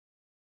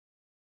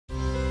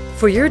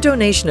For your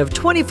donation of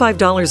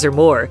 $25 or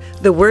more,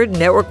 the Word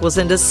Network will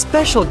send a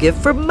special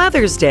gift for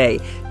Mother's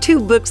Day. 2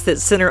 books that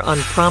center on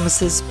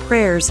promises,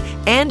 prayers,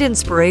 and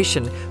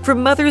inspiration for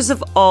mothers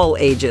of all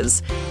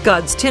ages.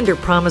 God's Tender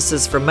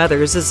Promises for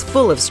Mothers is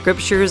full of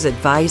scriptures,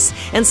 advice,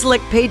 and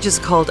select pages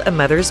called A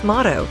Mother's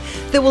Motto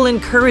that will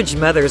encourage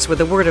mothers with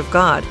the Word of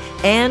God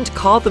and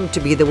call them to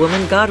be the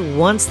woman God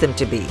wants them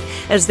to be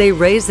as they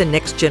raise the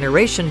next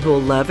generation who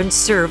will love and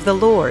serve the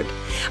Lord.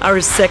 Our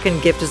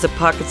second gift is a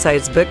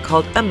pocket-sized book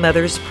called A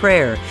Mother's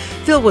Prayer,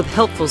 filled with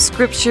helpful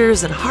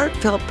scriptures and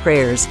heartfelt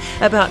prayers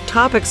about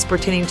topics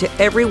pertaining to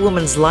every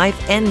woman's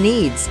life and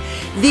needs.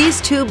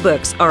 These 2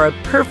 books are a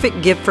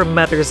perfect gift for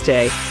Mother's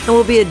Day and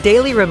will be a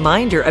daily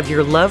reminder of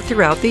your love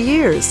throughout the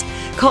years.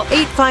 Call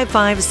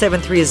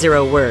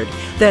 855-730-WORD.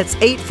 That's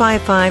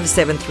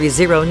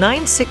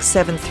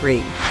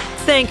 855-730-9673.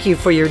 Thank you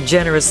for your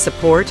generous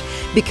support.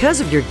 Because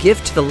of your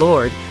gift to the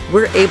Lord,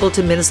 we're able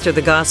to minister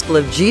the gospel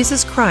of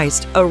Jesus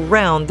Christ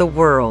around the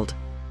world.